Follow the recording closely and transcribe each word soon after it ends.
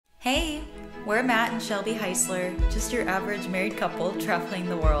Hey, we're Matt and Shelby Heisler, just your average married couple traveling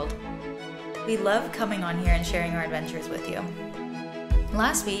the world. We love coming on here and sharing our adventures with you.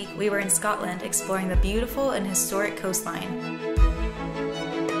 Last week, we were in Scotland exploring the beautiful and historic coastline.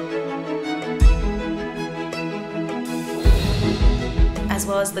 As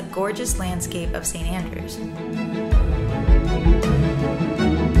well as the gorgeous landscape of St. Andrews.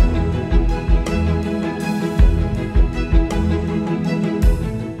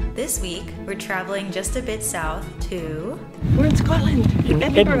 This week, we're traveling just a bit south to... We're in Scotland, in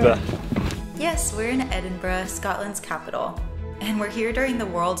Edinburgh. Yes, we're in Edinburgh, Scotland's capital, and we're here during the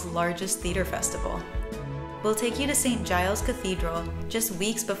world's largest theatre festival. We'll take you to St. Giles Cathedral just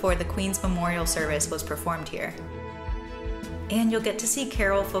weeks before the Queen's memorial service was performed here. And you'll get to see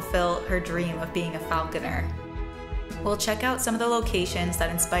Carol fulfill her dream of being a falconer. We'll check out some of the locations that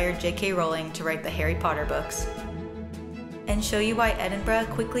inspired J.K. Rowling to write the Harry Potter books, and show you why Edinburgh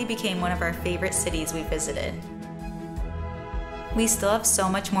quickly became one of our favorite cities we visited. We still have so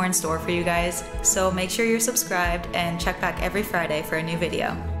much more in store for you guys, so make sure you're subscribed and check back every Friday for a new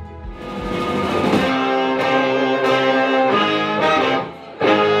video.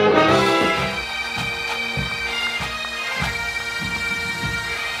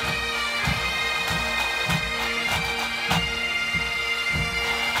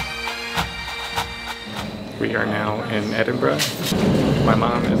 We are now in Edinburgh. My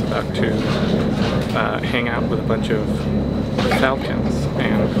mom is about to hang out with a bunch of falcons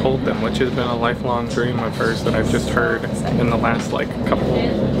and hold them, which has been a lifelong dream of hers that I've just heard in the last couple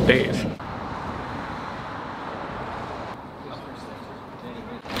days.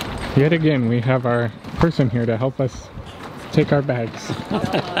 Yet again, we have our person here to help us take our bags.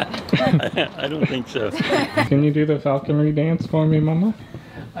 I don't think so. Can you do the falconry dance for me, Mama?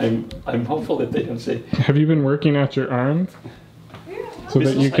 I'm hopeful that they don't say. Have you been working out your arms so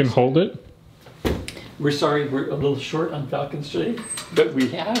that you can hold it? We're sorry, we're a little short on falcons today, but we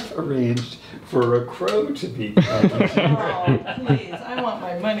have arranged for a crow to be falcons. Oh, please, I want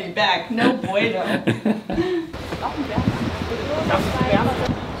my money back. No bueno.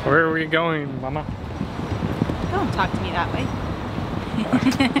 Where are we going, Mama? Don't talk to me that way.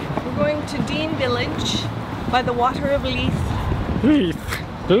 We're going to Dean Village by the Water of Leith.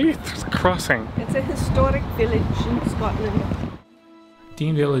 Leith Crossing. It's a historic village in Scotland.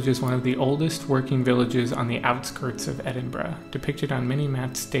 Dean Village is one of the oldest working villages on the outskirts of Edinburgh, depicted on many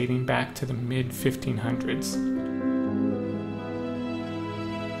maps dating back to the mid-1500s.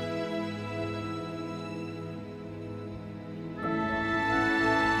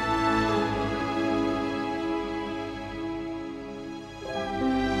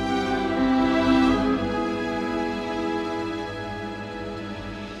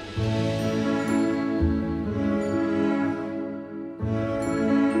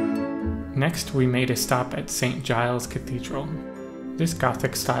 Next, we made a stop at St. Giles Cathedral. This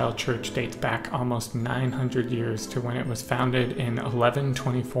Gothic-style church dates back almost 900 years to when it was founded in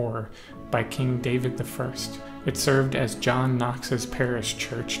 1124 by King David I. It served as John Knox's parish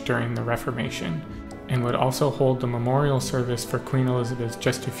church during the Reformation, and would also hold the memorial service for Queen Elizabeth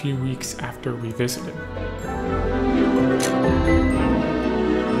just a few weeks after we visited.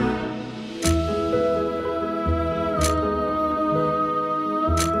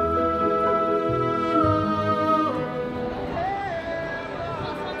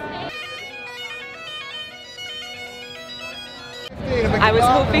 I was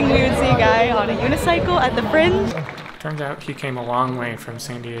hoping we would see a guy on a unicycle at the Fringe. Turns out he came a long way from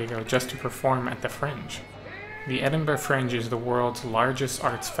San Diego just to perform at the Fringe. The Edinburgh Fringe is the world's largest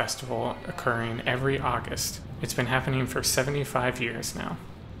arts festival, occurring every August. It's been happening for 75 years now.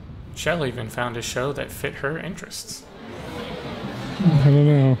 Shell even found a show that fit her interests. I don't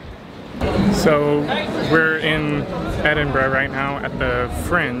know. So we're in Edinburgh right now at the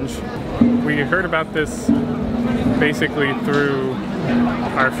Fringe. We heard about this basically through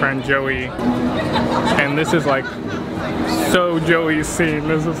our friend Joey, and this is like so Joey's scene.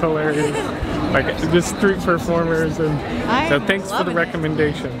 This is hilarious, like just street performers, and so thanks for the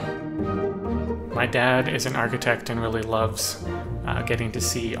recommendation. My dad is an architect and really loves getting to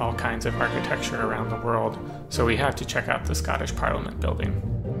see all kinds of architecture around the world, so we have to check out the Scottish Parliament building.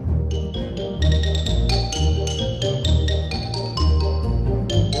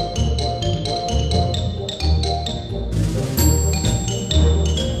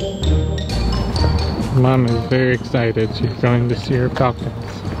 Mom is very excited. She's going to see her falcons.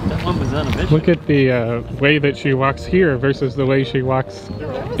 That one was on a mission. Look at the way that she walks here versus the way she walks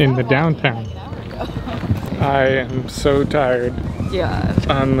in the downtown. I am so tired. Yeah.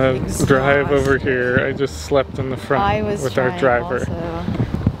 On the drive over here, I just slept in the front with our driver. Also.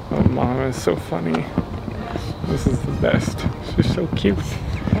 Oh mom is so funny. This is the best. She's so cute.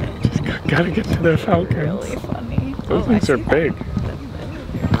 Just gotta get to the falcons. Really funny. Those things are big.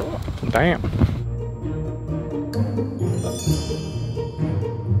 Cool. Damn.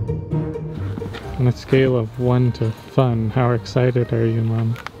 On a scale of 1 to fun, how excited are you,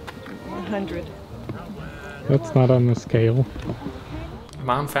 Mom? 100. That's not on the scale.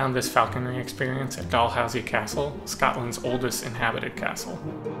 Mom found this falconry experience at Dalhousie Castle, Scotland's oldest inhabited castle.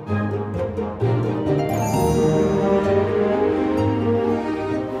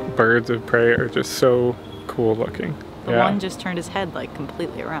 Birds of prey are just so cool looking. The one just turned his head like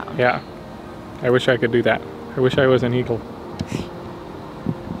completely around. Yeah. I wish I could do that. I wish I was an eagle.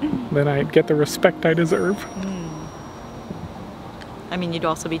 Then I'd get the respect I deserve. I mean, you'd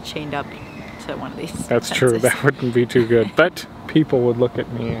also be chained up to one of these. That's true. That wouldn't be too good. But people would look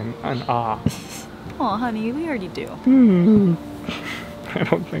at me in awe. Oh, honey, we already do. I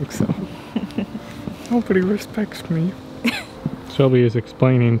don't think so. Nobody respects me. Shelby is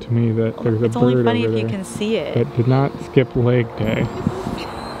explaining to me that there's a It's bird only funny over if you there can see it. that did not skip leg day. Looks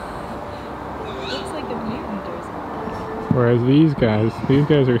like a mutant or something. Whereas these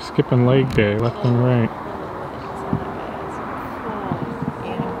guys are skipping leg day left and right.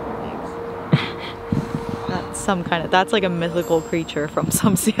 That's like a mythical creature from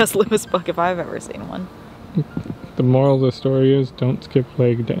some C.S. Lewis book if I've ever seen one. The moral of the story is don't skip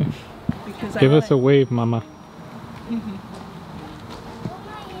leg day. Because Give us a wave, Mama.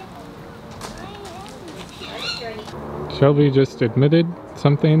 Shelby just admitted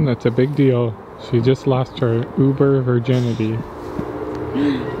something that's a big deal. She just lost her Uber virginity.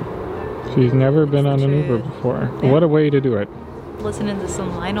 She's never been on an Uber before. Yeah. What a way to do it. Listening to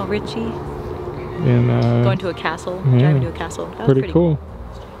some Lionel Richie. And Going to a castle. yeah, Driving to a castle. That was pretty cool.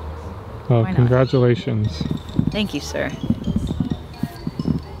 Well, Why not? congratulations. Thank you, sir.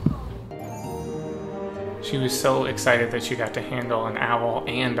 She was so excited that she got to handle an owl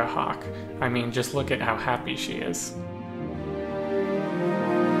and a hawk. I mean, just look at how happy she is.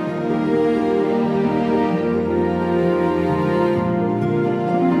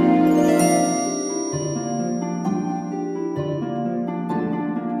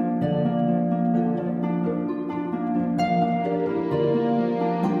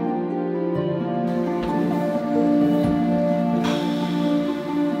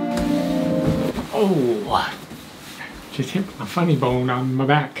 Oh, just hit my funny bone on my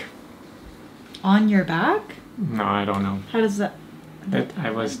back. On your back? No, I don't know. How does that...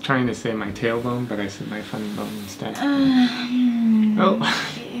 I was trying to say my tailbone, but I said my funny bone instead.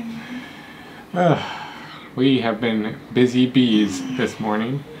 We have been busy bees this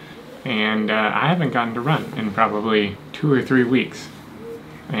morning, and I haven't gotten to run in probably 2 or 3 weeks.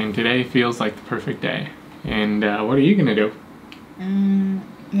 And today feels like the perfect day. And what are you gonna do?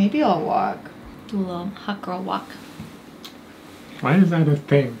 Maybe I'll walk. Do a little hot girl walk. Why is that a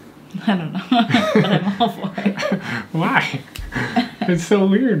thing? I don't know, but I'm all for it. Why? It's so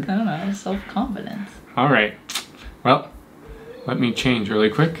weird. I don't know, self-confidence. All right. Well, let me change really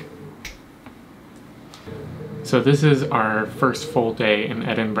quick. So this is our first full day in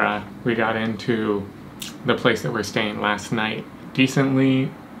Edinburgh. We got into the place that we're staying last night. Decently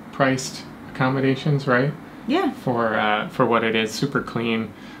priced accommodations, right? Yeah. For what it is, super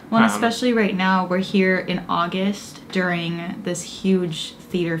clean. Well, and especially right now, we're here in August during this huge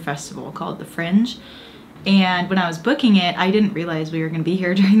theater festival called the Fringe. And when I was booking it, I didn't realize we were going to be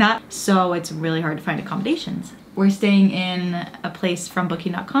here during that. So it's really hard to find accommodations. We're staying in a place from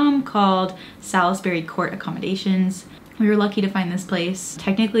booking.com called Salisbury Court Accommodations. We were lucky to find this place.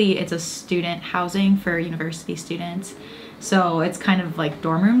 Technically, it's a student housing for university students. So it's kind of like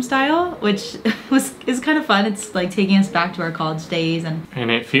dorm room style, which is kind of fun. It's like taking us back to our college days.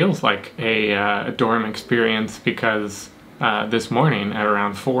 And it feels like a dorm experience because this morning at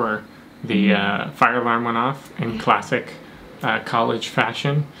around 4, the fire alarm went off in classic college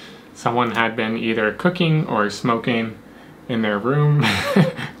fashion. Someone had been either cooking or smoking in their room,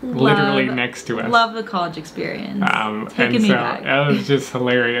 literally next to us. Love the college experience. Taking me back. It was just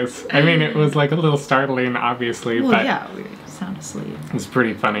hilarious. I mean, it was like a little startling, obviously, well, but yeah, we were sound asleep. It's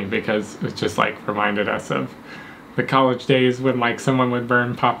pretty funny because it just like reminded us of the college days when like someone would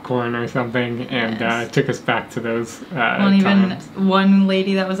burn popcorn or something, and took us back to those well, even times. One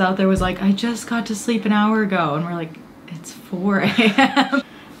lady that was out there was like, I just got to sleep an hour ago, and we're like, it's 4 a.m.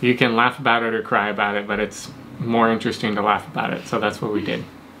 You can laugh about it or cry about it, but it's more interesting to laugh about it, so that's what we did.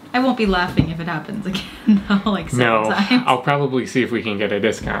 I won't be laughing if it happens again, though, like 7 times. I'll probably see if we can get a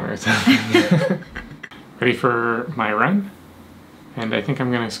discount or something. Ready for my run? And I think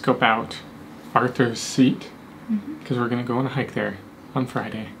I'm gonna scope out Arthur's Seat, because we're gonna go on a hike there. on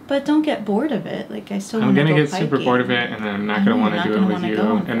Friday. But don't get bored of it. Like, I still I'm want to gonna go get super hiking. bored of it, and then I'm not gonna want to do it with you,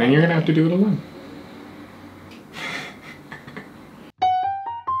 and then you're gonna have to do it alone.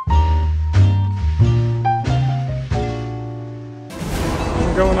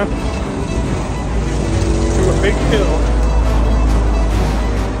 I'm going up to a big hill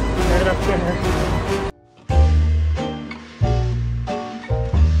right up there.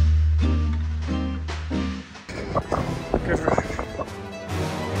 Good ride.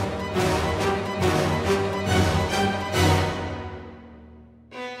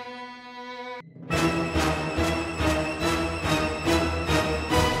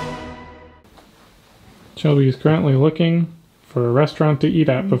 Shelby is currently looking for a restaurant to eat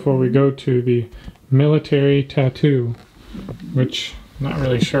at before we go to the military tattoo, which I'm not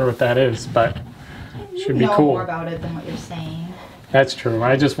really sure what that is, but should be cool. You know more about it than what you're saying. That's true.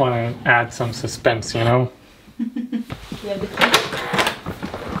 I just want to add some suspense, you know?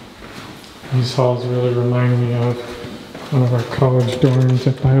 These halls really remind me of one of our college dorms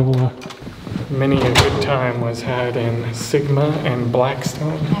at Iowa. Many a good time was had in Sigma and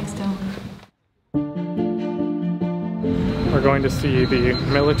Blackstone. We're going to see the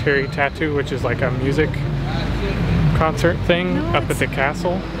military tattoo, which is like a music concert thing up at the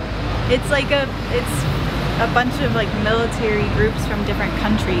castle. It's like it's a bunch of like military groups from different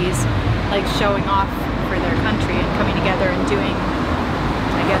countries, like showing off for their country and coming together and doing,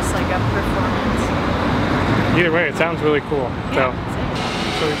 I guess, like a performance. Either way, it sounds really cool. Yeah,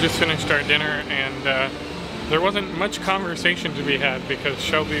 so we just finished our dinner, and there wasn't much conversation to be had because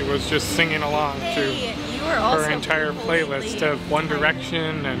Shelby was just singing along to her entire playlist of One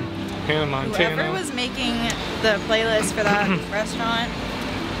Direction and Hannah Montana. Whoever was making the playlist for that restaurant,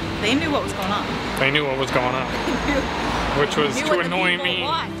 they knew what was going on. They knew what was going on, which was to annoy me.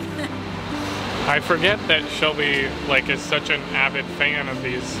 I forget that Shelby is such an avid fan of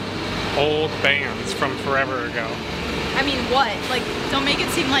these old bands from forever ago. I mean, what? Like, don't make it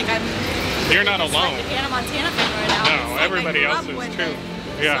seem like I'm. You're not alone. Like a Hannah Montana fan right now. No, everybody else is too.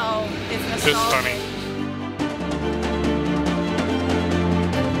 Yeah, so it's just funny.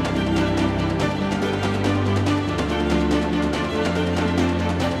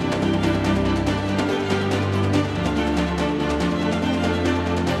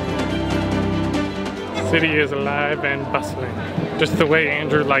 City is alive and bustling, just the way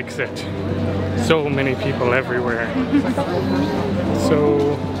Andrew likes it. So many people everywhere.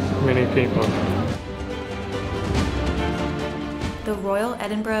 So many people. The Royal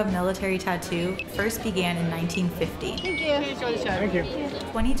Edinburgh Military Tattoo first began in 1950. Thank you. Thank you.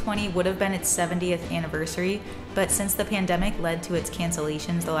 2020 would have been its 70th anniversary, but since the pandemic led to its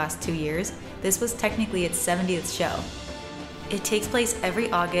cancellations the last 2 years, this was technically its 70th show. It takes place every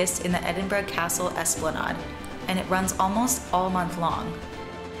August in the Edinburgh Castle Esplanade, and it runs almost all month long.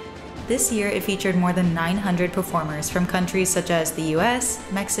 This year, it featured more than 900 performers from countries such as the US,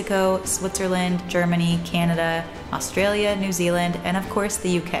 Mexico, Switzerland, Germany, Canada, Australia, New Zealand, and of course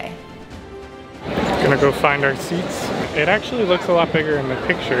the UK. Gonna go find our seats. It actually looks a lot bigger in the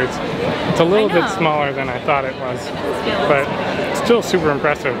picture. It's a little bit smaller than I thought it was, but still super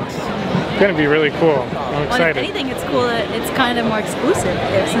impressive. It's gonna be really cool. I'm excited. Well, if anything, it's cool that it's kind of more exclusive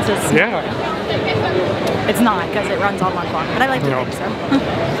since it's smaller. Yeah. It's not, because it runs all month long, but I like to think so.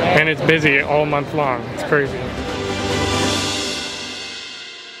 And it's busy all month long. It's crazy.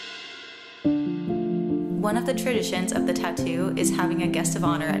 One of the traditions of the tattoo is having a guest of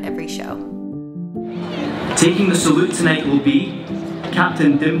honor at every show. Taking the salute tonight will be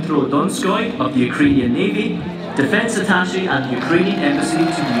Captain Dmytro Donskoy of the Ukrainian Navy, Defense Attaché at the Ukrainian Embassy to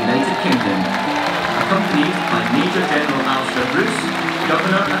the United Kingdom, accompanied by Major General Alistair Bruce,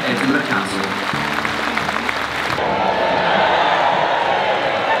 Governor of Edinburgh Castle.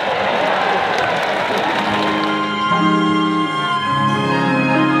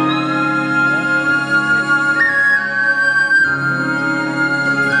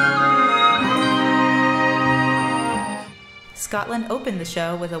 Scotland opened the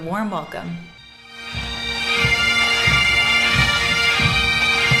show with a warm welcome.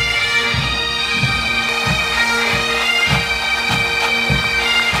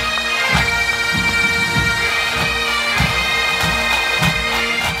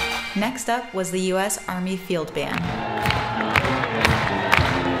 Next up was the US Army Field Band.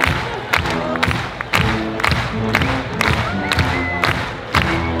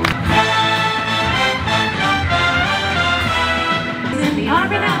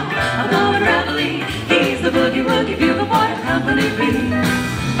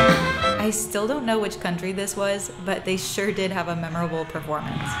 I still don't know which country this was, but they sure did have a memorable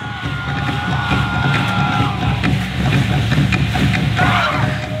performance.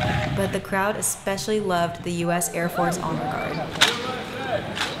 but the crowd especially loved the US Air Force Honor Guard.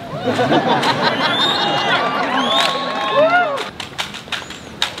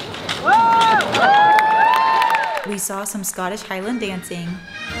 We saw some Scottish Highland dancing,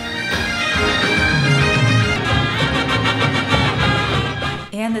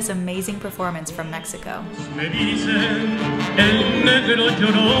 and this amazing performance from Mexico.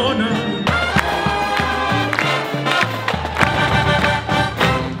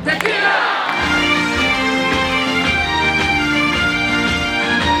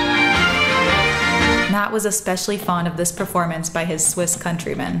 Matt was especially fond of this performance by his Swiss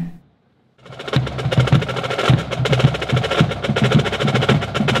countrymen.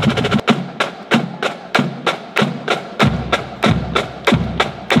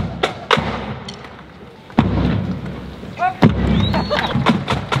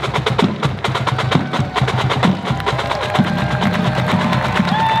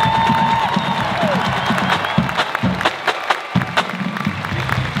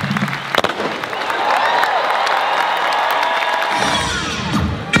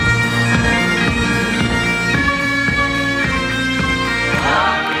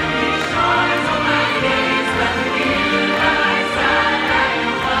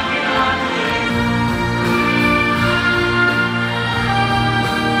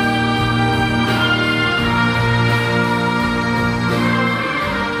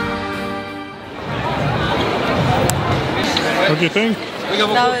 What do you think?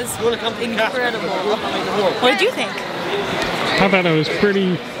 That was incredible. What did you think? I thought it was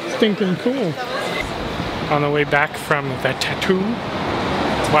pretty stinking cool. On the way back from the tattoo.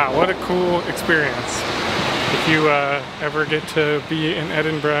 Wow, what a cool experience. If you ever get to be in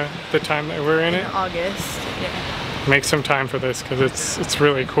Edinburgh the time that we're in it. August, yeah. Make some time for this because it's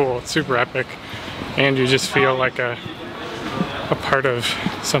really cool. It's super epic. And you just feel like a part of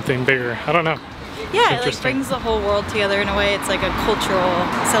something bigger. I don't know. Yeah, it like brings the whole world together in a way. It's like a cultural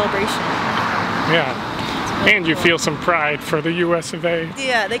celebration. Yeah. And you feel some pride for the US of A.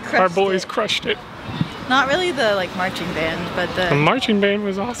 Yeah, they crushed it. Our boys crushed it. Not really the like marching band, but The marching band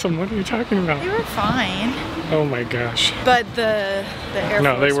was awesome. What are you talking about? They were fine. Oh my gosh. But the Air Force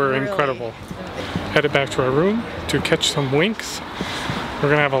No, they were really incredible. Headed back to our room to catch some winks. We're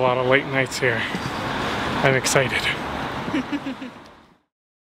gonna have a lot of late nights here. I'm excited.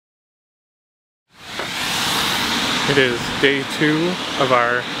 It is day 2 of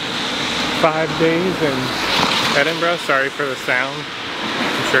our 5 days in Edinburgh. Sorry for the sound.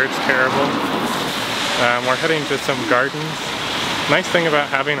 I'm sure it's terrible. We're heading to some gardens. Nice thing about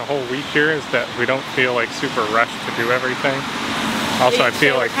having a whole week here is that we don't feel like super rushed to do everything. Also, I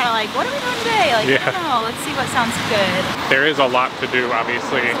feel like kind of like, what are we doing today? Like, yeah. I don't know. Let's see what sounds good. There is a lot to do,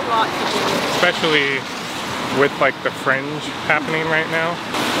 obviously. There's a lot to do. Especially with like the Fringe happening right now.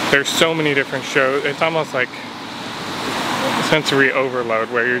 There's so many different shows. It's almost like sensory overload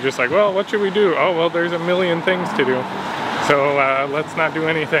where you're just like, well, what should we do? Oh, well, there's a million things to do. So let's not do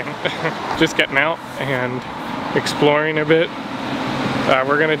anything. Just getting out and exploring a bit.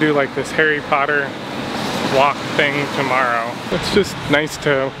 We're gonna do like this Harry Potter walk thing tomorrow. It's just nice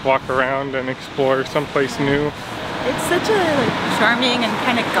to walk around and explore someplace new. It's such a like charming and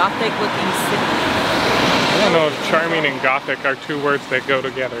kind of gothic looking city. I don't know if charming and gothic are 2 words that go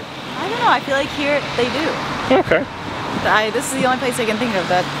together. I don't know, I feel like here they do. Okay. This is the only place I can think of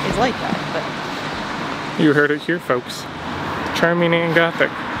that is like that. You heard it here, folks. Charming and gothic.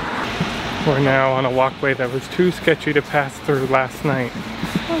 We're now on a walkway that was too sketchy to pass through last night.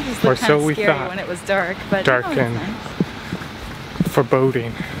 Well, it just Or looked so kind of we scary thought. when it was dark, but Dark no, and nice.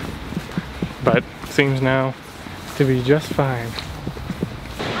 foreboding. But seems now to be just fine.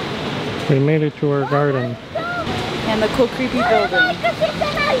 We made it to our garden. And the cool creepy building.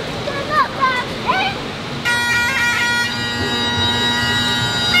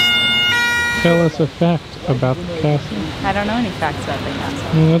 Tell us a fact about the castle. I don't know any facts about the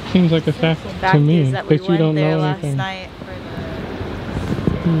castle. Well, that seems like a fact Fact to me. is that we you went don't there know last anything. night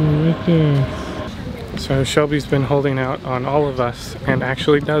for Right there. So Shelby's been holding out on all of us and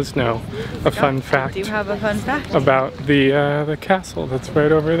actually does know a fun fact I do have a fun fact about the castle that's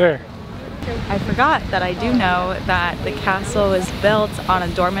right over there. I forgot that I do know that the castle was built on a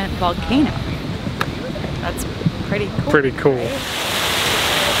dormant volcano. That's pretty cool. Pretty cool. Right?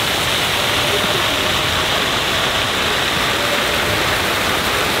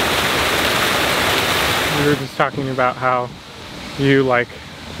 We were just talking about how you like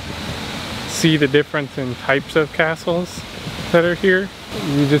see the difference in types of castles that are here.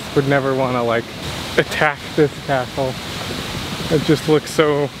 You just would never want to like attack this castle. It just looks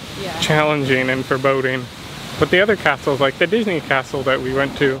so challenging and foreboding. But the other castles, like the Disney castle that we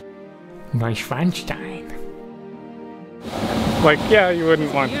went to, Neuschwanstein. Like, yeah, you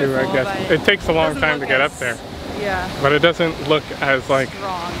wouldn't want to, I guess. It takes a long time to get up there. Yeah. But it doesn't look as, like,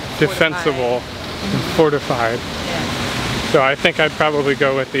 Strong, defensible and fortified. Yeah. So I think I'd probably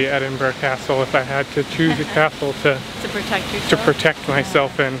go with the Edinburgh Castle if I had to choose a castle to protect yourself? to protect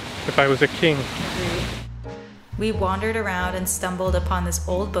myself in if I was a king. We wandered around and stumbled upon this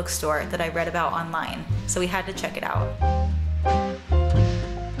old bookstore that I read about online, so we had to check it out.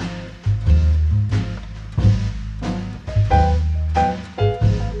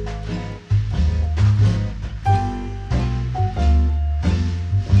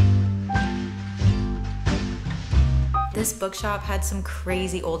 This bookshop had some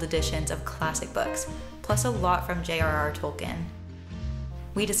crazy old editions of classic books, plus a lot from J.R.R. Tolkien.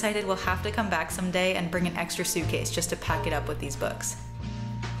 We decided we'll have to come back someday and bring an extra suitcase just to pack it up with these books.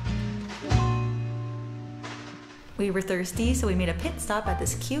 We were thirsty, so we made a pit stop at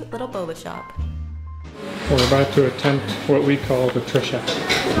this cute little boba shop. We're about to attempt what we call the Trisha.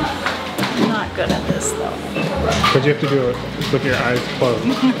 I'm not good at this though. But you have to do it with your eyes closed.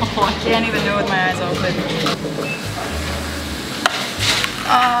 Oh, I can't even do it with my eyes open.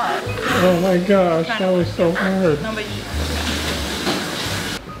 Oh my gosh, that was so hard. No, but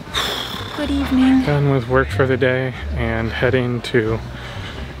good evening. Done with work for the day and heading to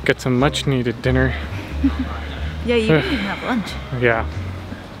get some much needed dinner. Yeah, you didn't even have lunch. Yeah,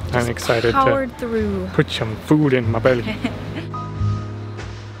 I'm excited Powered to through. put some food in my belly.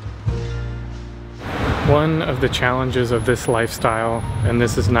 One of the challenges of this lifestyle, and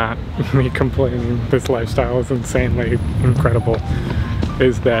this is not me complaining, this lifestyle is insanely incredible,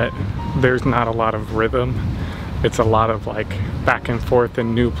 is that there's not a lot of rhythm. It's a lot of like back and forth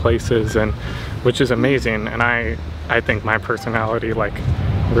in new places, and which is amazing, and I think my personality like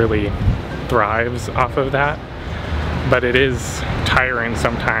really thrives off of that. But it is tiring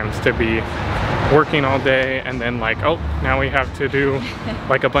sometimes to be working all day and then like, oh, now we have to do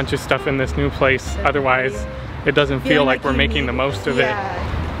like a bunch of stuff in this new place. Otherwise it doesn't feel like we're making the most of it.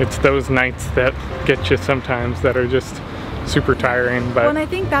 It's those nights that get you sometimes that are just super tiring, but well, and I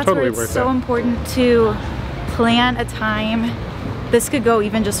think that's totally where it's worth so it. important to plan a time. This could go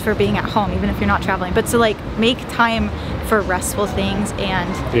even just for being at home, even if you're not traveling, but to like make time for restful things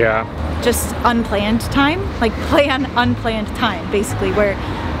and just unplanned time, like plan unplanned time basically, where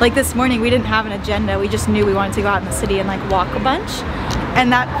like this morning we didn't have an agenda, we just knew we wanted to go out in the city and like walk a bunch,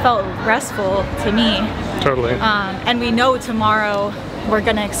 and that felt restful to me. Totally. And we know tomorrow we're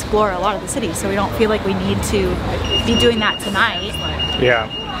gonna explore a lot of the city, so we don't feel like we need to be doing that tonight. Yeah.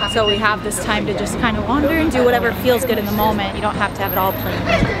 So we have this time to just kind of wander and do whatever feels good in the moment. You don't have to have it all planned.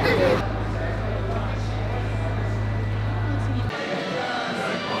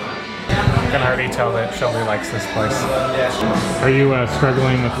 I can already tell that Shelby likes this place. Are you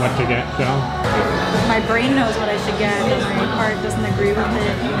struggling with what to get, Shel? My brain knows what I should get, and my heart doesn't agree with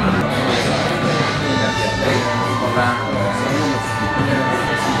it.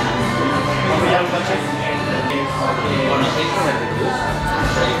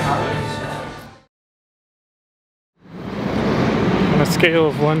 On a scale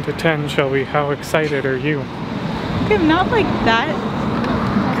of 1 to 10, Shelby, how excited are you? I'm not like that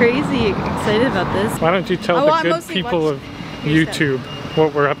crazy excited about this. Why don't you tell the good people of YouTube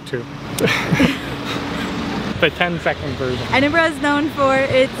what we're up to? The 10-second version. Edinburgh is known for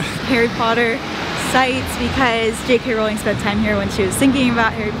its Harry Potter sites because J.K. Rowling spent time here when she was thinking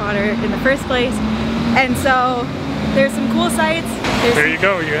about Harry Potter in the first place. And so there's some cool sites. There you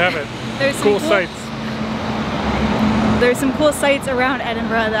go, you have it. There's cool sites. There's some cool sites around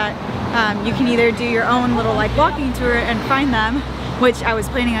Edinburgh that you can either do your own little like walking tour and find them, which I was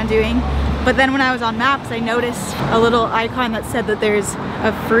planning on doing. But then when I was on maps, I noticed a little icon that said that there's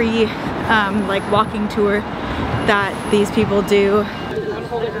a free like walking tour that these people do.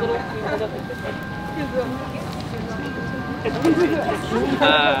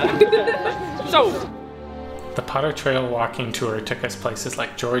 The Potter Trail walking tour took us places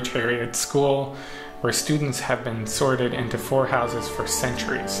like George Heriot's School, where students have been sorted into 4 houses for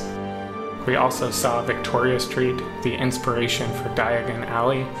centuries. We also saw Victoria Street, the inspiration for Diagon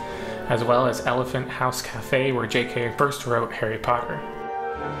Alley, as well as Elephant House Cafe, where J.K. first wrote Harry Potter.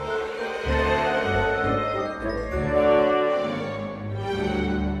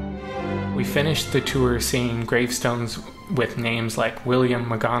 We finished the tour seeing gravestones with names like William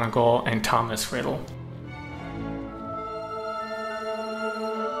McGonagall and Thomas Riddle.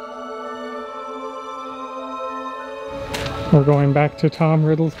 We're going back to Tom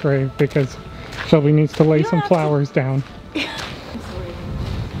Riddle's grave because Shelby needs to lay some flowers down.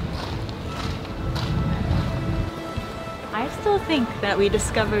 I still think that we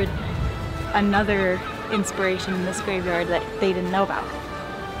discovered another inspiration in this graveyard that they didn't know about.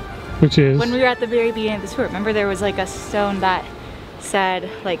 Which is? When we were at the very beginning of the tour, remember there was like a stone that said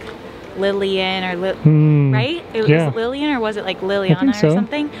like Lillian or right? It was Lillian, or was it like Liliana or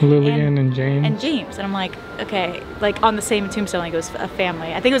something? Lillian and James. And James. And I'm like, okay, like on the same tombstone, like it was a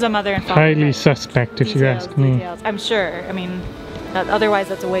family. I think it was a mother and father. Highly suspect, if you ask me. I'm sure. I mean, otherwise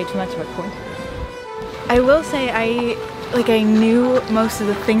that's way too much of a point. I will say I knew most of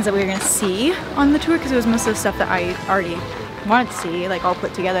the things that we were gonna see on the tour because it was most of the stuff that I already wanted to see, like all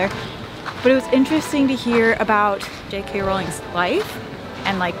put together. But it was interesting to hear about J.K. Rowling's life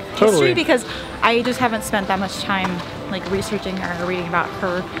and like history, because I just haven't spent that much time like researching or reading about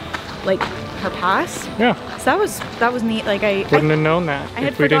her, like her past. Yeah. So that was neat. Like I wouldn't have known that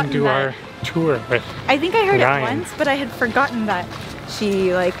if we didn't do our tour with I think I heard Ryan. it once, but I had forgotten that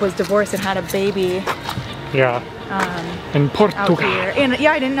she like was divorced and had a baby. Yeah. In Portugal. Out here. And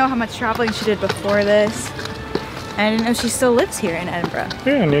yeah, I didn't know how much traveling she did before this. And I didn't know she still lives here in Edinburgh.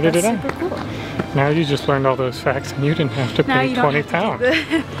 Yeah, neither did I. Super cool. Now you just learned all those facts and you didn't have to pay £20.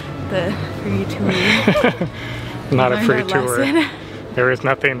 The free tour. Not a free tour. There is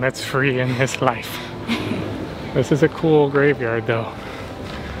nothing that's free in this life. This is a cool graveyard though.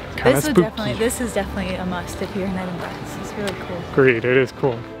 Kind of spooky. This is definitely a must if you're in Edinburgh. This is really cool. Agreed, it is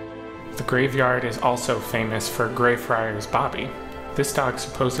cool. The graveyard is also famous for Greyfriars Bobby. This dog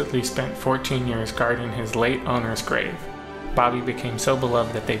supposedly spent 14 years guarding his late owner's grave. Bobby became so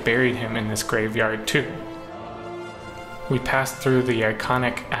beloved that they buried him in this graveyard too. We passed through the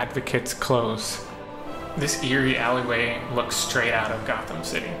iconic Advocates Close. This eerie alleyway looks straight out of Gotham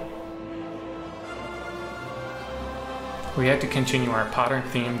City. We had to continue our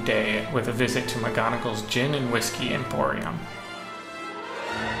Potter-themed day with a visit to McGonagall's Gin and Whiskey Emporium.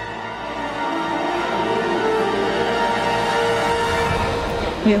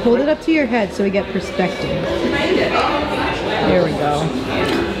 Yeah, hold it up to your head so we get perspective. There we go.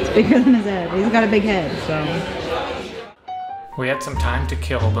 It's bigger than his head. He's got a big head, so. We had some time to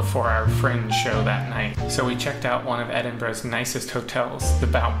kill before our Fringe show that night, so we checked out one of Edinburgh's nicest hotels, the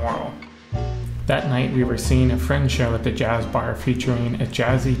Balmoral. That night we were seeing a Fringe show at the Jazz Bar featuring a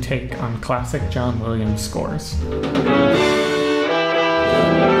jazzy take on classic John Williams scores.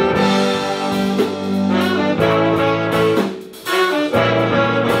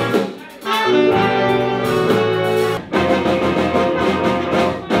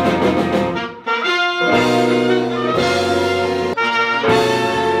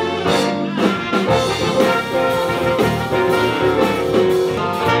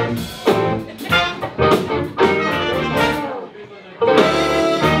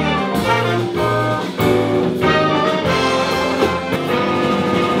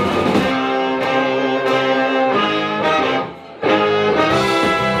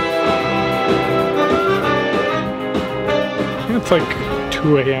 It's like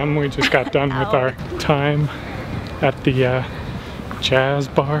 2 a.m. We just got done with our time at the Jazz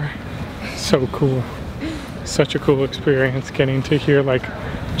Bar. So cool. Such a cool experience getting to hear like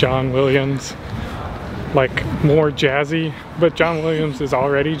John Williams, like more jazzy, but John Williams is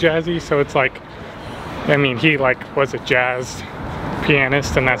already jazzy, so it's like, I mean, he like was a jazz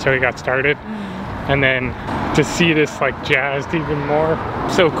pianist and that's how he got started. And then to see this like jazzed even more,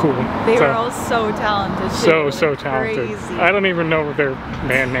 so cool. They were all so talented. So talented. Crazy. I don't even know their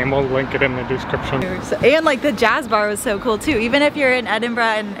band name. We'll link it in the description. And like the Jazz Bar was so cool too. Even if you're in Edinburgh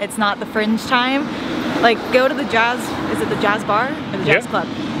and it's not the Fringe time, like go to the Jazz, is it the Jazz Bar or the Jazz Club?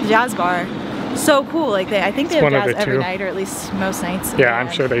 The Jazz Bar. So cool. Like I think they have jazz every night, or at least most nights. Yeah,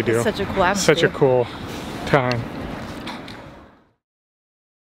 I'm sure they do. It's such a cool atmosphere. Such a cool time.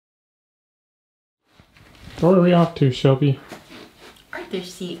 Where are we off to, Shelby?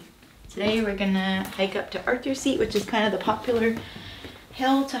 Arthur's Seat. Today we're gonna hike up to Arthur's Seat, which is kind of the popular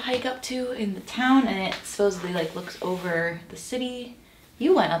hill to hike up to in the town, and it supposedly like looks over the city.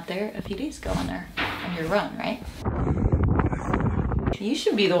 You went up there a few days ago on your run, right? You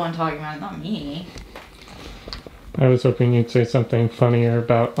should be the one talking about it, not me. I was hoping you'd say something funnier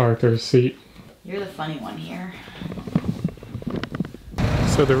about Arthur's Seat. You're the funny one here.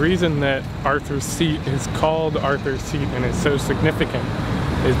 So the reason that Arthur's Seat is called Arthur's Seat and is so significant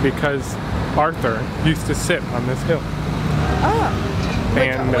is because Arthur used to sit on this hill. Oh.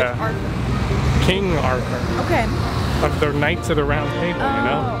 And which Arthur? King Arthur. Okay. Of the Knights of the Round Table, you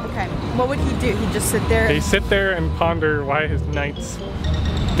know? Okay. What would he do? He'd just sit there? He'd sit there and ponder why his knights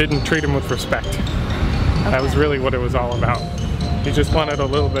didn't treat him with respect. Okay. That was really what it was all about. He just wanted a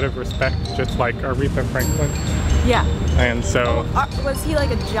little bit of respect, just like Aretha Franklin. Yeah. And so... was he like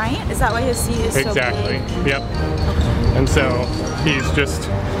a giant? Is that why his seat is so big? Exactly. Yep. And so he's just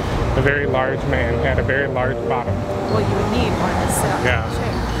A very large man had a very large bottom. Well, you would need one to sit on Yeah. the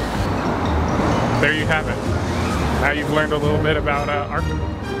chair. There you have it. Now you've learned a little bit about art.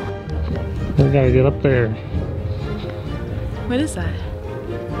 We gotta get up there. What is that?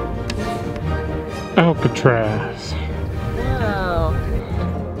 Alcatraz. Whoa.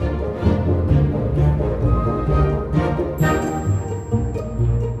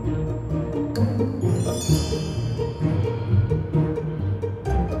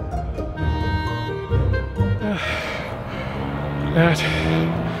 That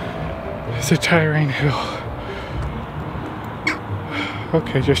is a tiring hill.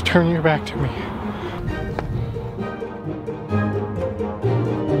 Okay, just turn your back to me.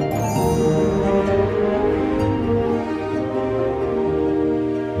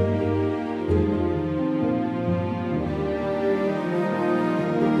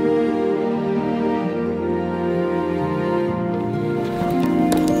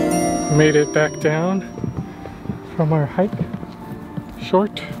 Made it back down from our hike.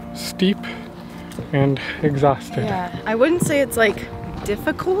 Short, steep, and exhausted. Yeah, I wouldn't say it's like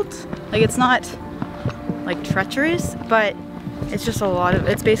difficult. Like it's not like treacherous, but it's just a lot of,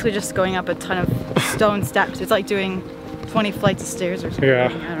 it's basically just going up a ton of stone steps. It's like doing 20 flights of stairs or something. Yeah, I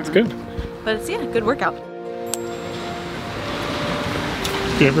don't it's know. good. But it's, yeah, good workout.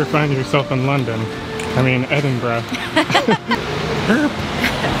 If you ever find yourself in London, I mean Edinburgh,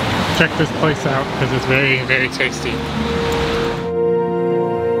 check this place out because it's very, very tasty.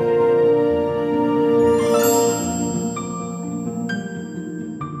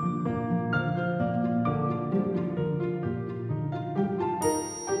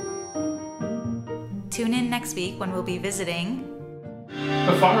 Tune in next week when we'll be visiting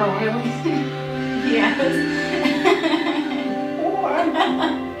The Faroe Islands?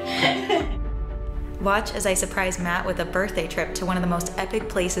 Watch as I surprise Matt with a birthday trip to one of the most epic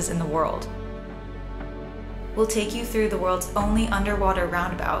places in the world. We'll take you through the world's only underwater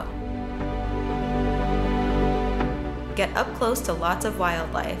roundabout. Get up close to lots of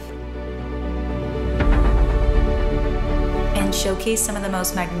wildlife. And showcase some of the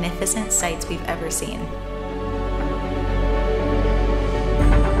most magnificent sights we've ever seen.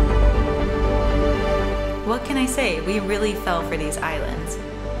 What can I say? We really fell for these islands.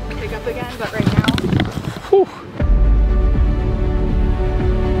 Pick up again, but right now. Whew.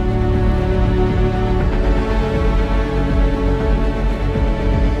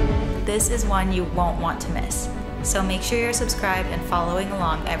 This is one you won't want to miss. So make sure you're subscribed and following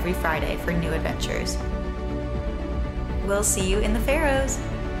along every Friday for new adventures. We'll see you in the Faroes.